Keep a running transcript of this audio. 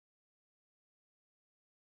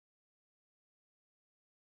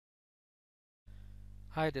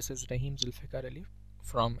Hi, this is Rahim Zulfikar Ali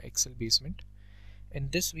from Excel Basement. In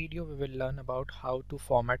this video, we will learn about how to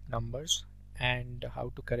format numbers and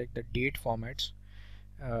how to correct the date formats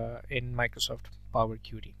in Microsoft Power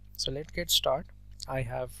Query. So let's get started. I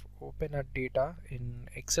have opened a data in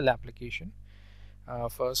Excel application.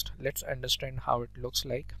 First, let's understand how it looks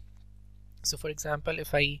like. So for example,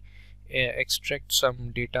 if I extract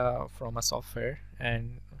some data from a software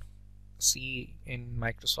and see in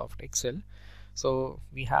Microsoft Excel, so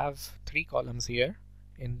we have three columns here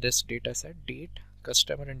in this data set: date,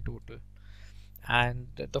 customer, and total. And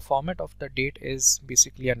the format of the date is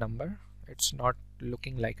basically a number. It's not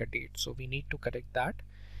looking like a date, so we need to correct that.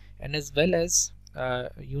 And as well as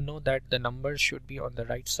you know that the numbers should be on the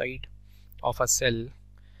right side of a cell.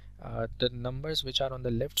 The numbers which are on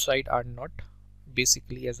the left side are not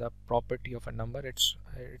basically as a property of a number. It's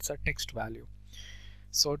a text value.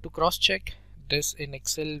 So to cross check this in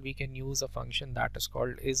Excel, we can use a function that is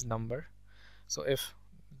called isNumber. So if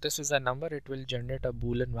this is a number, it will generate a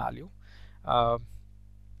Boolean value.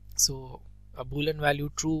 So a Boolean value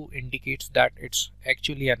true indicates that it's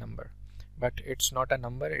actually a number, but it's not a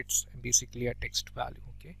number, it's basically a text value.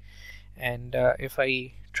 Okay. And if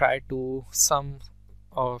I try to sum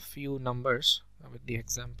a few numbers with the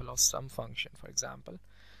example of sum function, for example,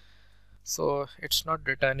 so it's not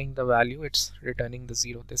returning the value, it's returning the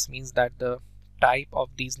 0. This means that the type of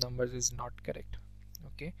these numbers is not correct.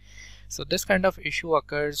 Okay, so this kind of issue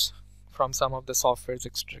occurs from some of the software's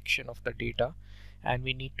extraction of the data, and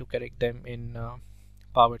we need to correct them in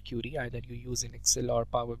Power Query. Either you use in Excel or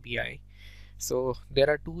Power BI. So there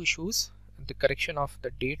are two issues: the correction of the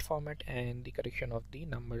date format and the correction of the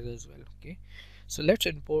numbers as well. Okay, so let's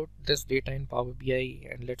import this data in Power BI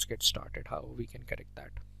and let's get started how we can correct that.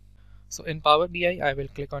 So in Power BI, I will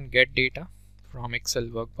click on Get Data from Excel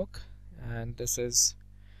Workbook, and this is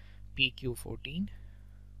PQ14,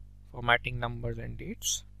 formatting numbers and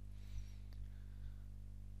dates.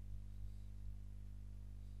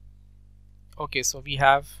 Okay, so we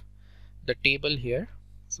have the table here.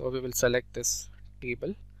 So we will select this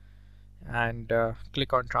table and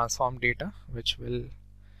click on Transform Data, which will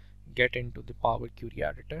get into the Power Query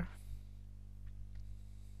editor.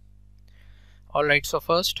 Alright, so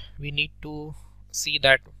first we need to see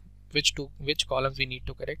that which columns we need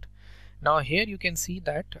to correct. Now here you can see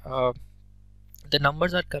that the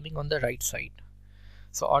numbers are coming on the right side.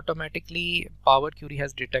 So automatically Power Query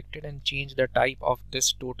has detected and changed the type of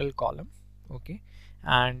this total column. Okay,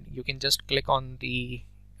 and you can just click on the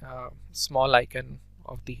small icon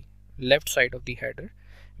of the left side of the header,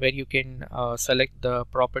 where you can select the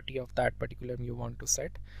property of that particular you want to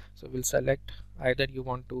set. So we'll select either you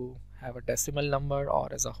want to have a decimal number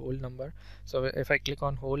or as a whole number. So if I click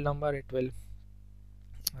on whole number, it will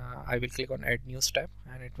I will click on add new step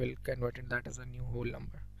and it will convert that as a new whole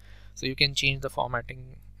number. So you can change the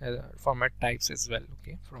formatting format types as well.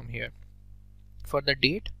 Okay, from here. For the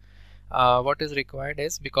date, what is required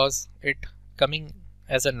is, because it coming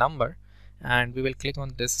as a number, and we will click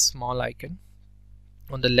on this small icon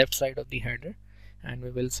on the left side of the header, and we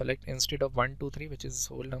will select, instead of 1 2 3 which is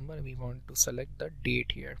whole number, we want to select the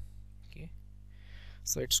date here. Okay,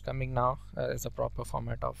 so it's coming now as a proper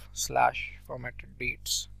format of / formatted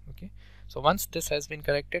dates. Okay, so once this has been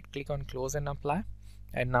corrected, click on close and apply,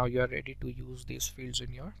 and now you are ready to use these fields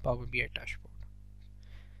in your Power BI dashboard.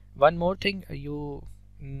 One more thing you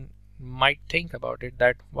might think about it,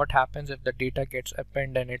 that what happens if the data gets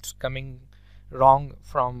appended and it's coming wrong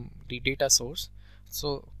from the data source.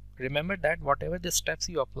 So remember that whatever the steps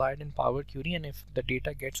you applied in Power Query, and if the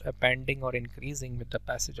data gets appending or increasing with the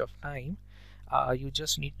passage of time, you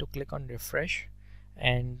just need to click on refresh,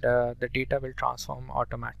 and the data will transform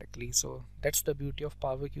automatically. So that's the beauty of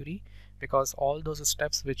Power Query, because all those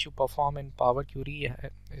steps which you perform in Power Query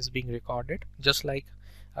is being recorded, just like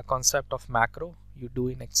a concept of macro you do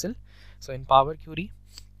in Excel. So in Power Query,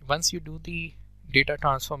 once you do the data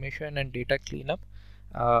transformation and data cleanup,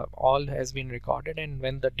 all has been recorded, and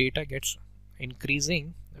when the data gets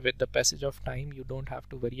increasing with the passage of time, you don't have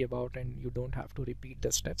to worry about and you don't have to repeat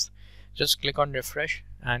the steps. Just click on refresh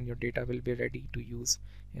and your data will be ready to use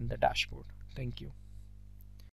in the dashboard. Thank you.